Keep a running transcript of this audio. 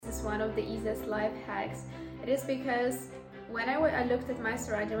one of the easiest life hacks. It is because when I looked at my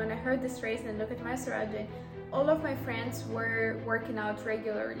surrounding, when I heard this phrase and looked at my surrounding, all of my friends were working out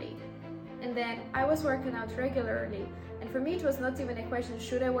regularly. And then I was working out regularly. And for me, it was not even a question,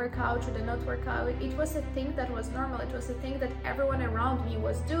 should I work out, should I not work out? It was a thing that was normal. It was a thing that everyone around me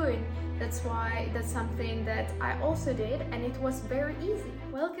was doing. That's something that I also did, and it was very easy.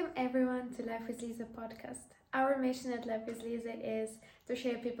 Welcome everyone to Life with Lisa podcast. Our mission at Life with Lisa is to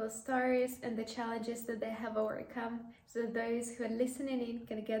share people's stories and the challenges that they have overcome, so that those who are listening in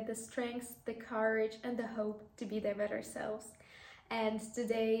can get the strength, the courage, and the hope to be their better selves. And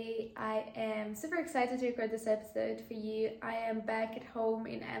today I am super excited to record this episode for you. I am back at home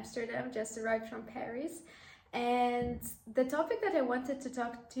in Amsterdam, just arrived from Paris. And the topic that I wanted to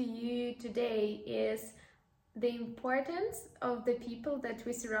talk to you today is the importance of the people that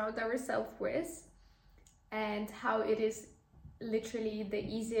we surround ourselves with, and how it is literally the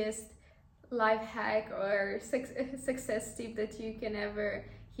easiest life hack or success tip that you can ever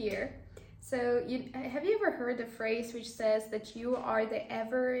hear. So have you ever heard a phrase which says that you are the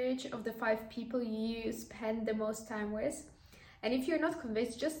average of the 5 people you spend the most time with? And if you're not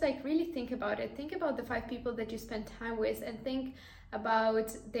convinced, just really think about it. Think about the 5 people that you spend time with and think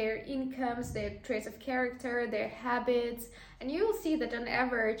about their incomes, their traits of character, their habits, and you will see that on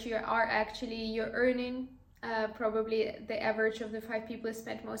average you're earning probably the average of the 5 people you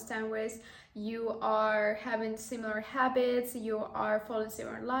spend most time with. You are having similar habits, you are following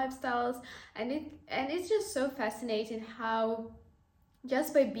similar lifestyles, and it's just so fascinating how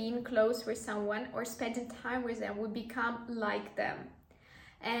just by being close with someone or spending time with them, we become like them.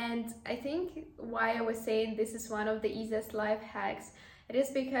 And I think why I was saying this is one of the easiest life hacks, it is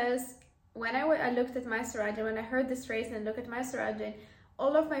because when I looked at my surrounding, when I heard this phrase and looked at my surrounding,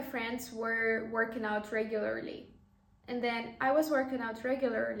 all of my friends were working out regularly. And then I was working out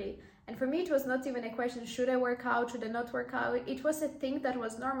regularly. And for me, it was not even a question, should I work out, should I not work out? It was a thing that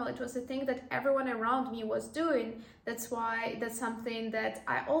was normal. It was a thing that everyone around me was doing. That's something that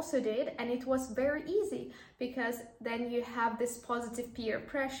I also did. And it was very easy because then you have this positive peer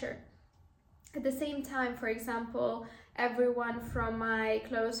pressure. At the same time, for example, everyone from my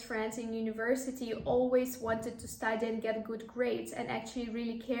close friends in university always wanted to study and get good grades and actually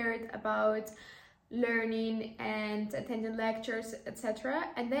really cared about learning and attending lectures, etc.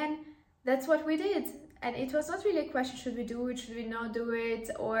 And then that's what we did. And it was not really a question, should we do it, should we not do it,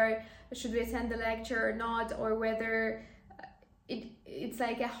 or should we attend the lecture or not, or whether it's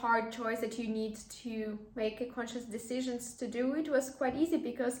like a hard choice that you need to make a conscious decisions to do. It was quite easy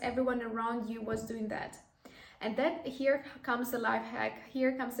because everyone around you was doing that. And that here comes the life hack,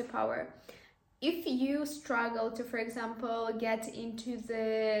 here comes the power. If you struggle to, for example, get into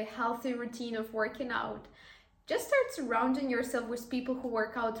the healthy routine of working out, just start surrounding yourself with people who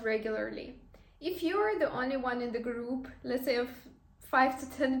work out regularly. If you're the only one in the group, let's say of 5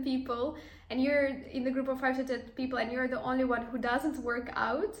 to 10 people, and you're in the group of 5 to 10 people and you're the only one who doesn't work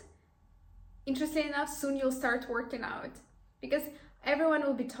out, interestingly enough, soon you'll start working out. Because everyone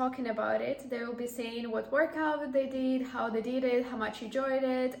will be talking about it. They will be saying what workout they did, how they did it, how much you enjoyed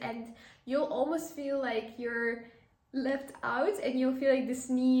it, and you'll almost feel like you're left out and you'll feel like this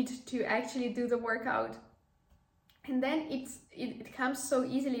need to actually do the workout. And then it comes so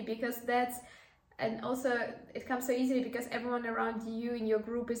easily because it comes so easily because everyone around you in your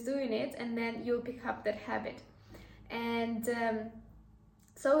group is doing it, and then you'll pick up that habit. And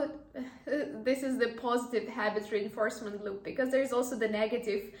so this is the positive habit reinforcement loop, because there's also the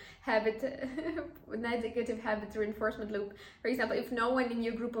negative habit reinforcement loop. For example, if no one in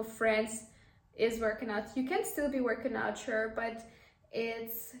your group of friends is working out, you can still be working out, sure, but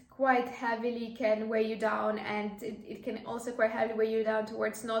it's quite heavily can weigh you down, and it can also quite heavily weigh you down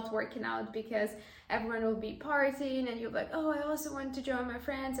towards not working out, because everyone will be partying and you're like, oh, I also want to join my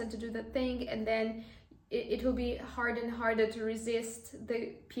friends and to do the thing, and then it will be harder and harder to resist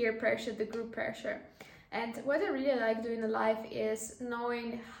the peer pressure, the group pressure. And what I really like doing in life is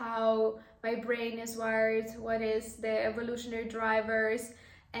knowing how my brain is wired, what is the evolutionary drivers,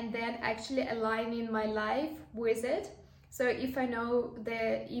 and then actually aligning my life with it. So if I know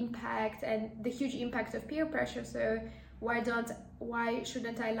the impact and the huge impact of peer pressure, so why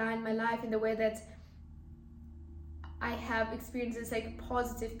shouldn't I align my life in the way that I have experiences like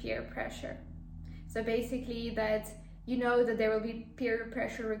positive peer pressure? So basically that you know that there will be peer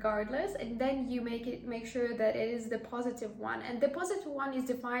pressure regardless, and then you make sure that it is the positive one, and the positive one is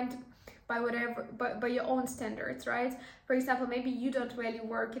defined by your own standards, right? For example, maybe you don't value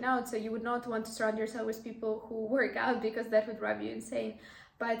working out, so you would not want to surround yourself with people who work out because that would drive you insane.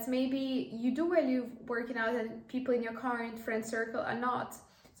 But maybe you do value working out and people in your current friend circle are not.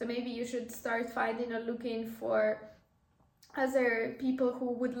 So maybe you should start finding or looking for other people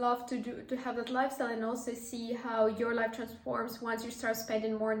who would love to have that lifestyle, and also see how your life transforms once you start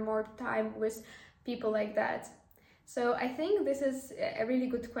spending more and more time with people like that. So I think this is a really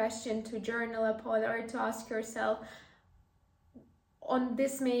good question to journal upon, or to ask yourself on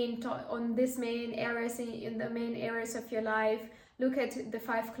this main areas, in the main areas of your life. Look at the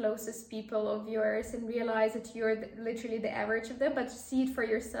 5 closest people of yours and realize that you're literally the average of them, but see it for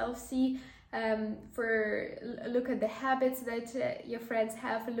yourself. Look at the habits that your friends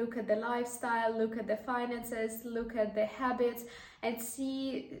have, look at the lifestyle, look at the finances, look at the habits, and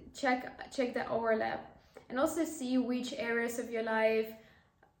check the overlap, and also see which areas of your life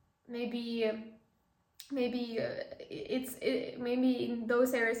maybe in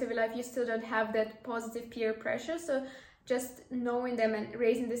those areas of your life you still don't have that positive peer pressure. So just knowing them and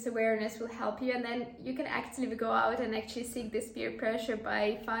raising this awareness will help you, and then you can actively go out and actually seek this peer pressure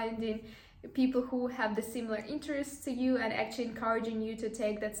by finding people who have the similar interests to you and actually encouraging you to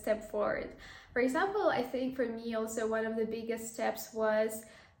take that step forward. For example, I think for me also one of the biggest steps was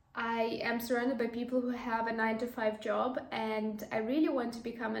I am surrounded by people who have a 9-to-5 job, and I really want to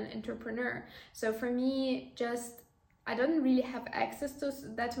become an entrepreneur. So for me, I don't really have access to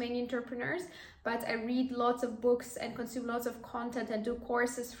that many entrepreneurs, but I read lots of books and consume lots of content and do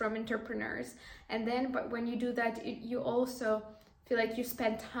courses from entrepreneurs. And then, but when you do that, you also feel like you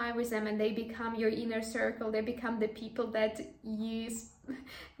spend time with them, and they become your inner circle. They become the people that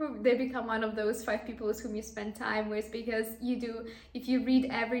they become one of those 5 people with whom you spend time with, because if you read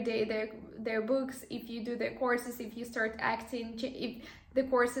every day their books, if you do their courses, if you start acting, if the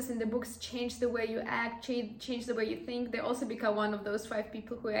courses and the books change the way you act, change the way you think, they also become one of those 5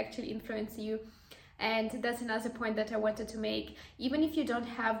 people who actually influence you. And that's another point that I wanted to make. Even if you don't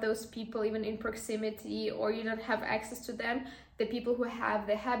have those people even in proximity, or you don't have access to them, the people who have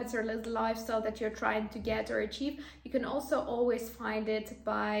the habits or the lifestyle that you're trying to get or achieve, you can also always find it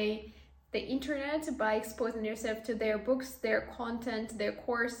by the internet, by exposing yourself to their books, their content, their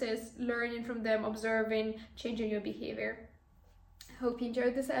courses, learning from them, observing, changing your behavior. I hope you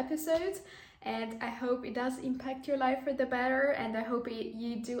enjoyed this episode, and I hope it does impact your life for the better, and I hope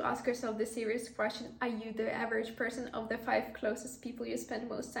you do ask yourself the serious question: are you the average person of the 5 closest people you spend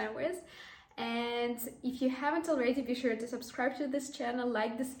most time with? And if you haven't already, be sure to subscribe to this channel,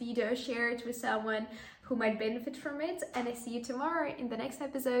 like this video, share it with someone who might benefit from it, and I see you tomorrow in the next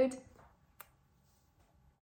episode.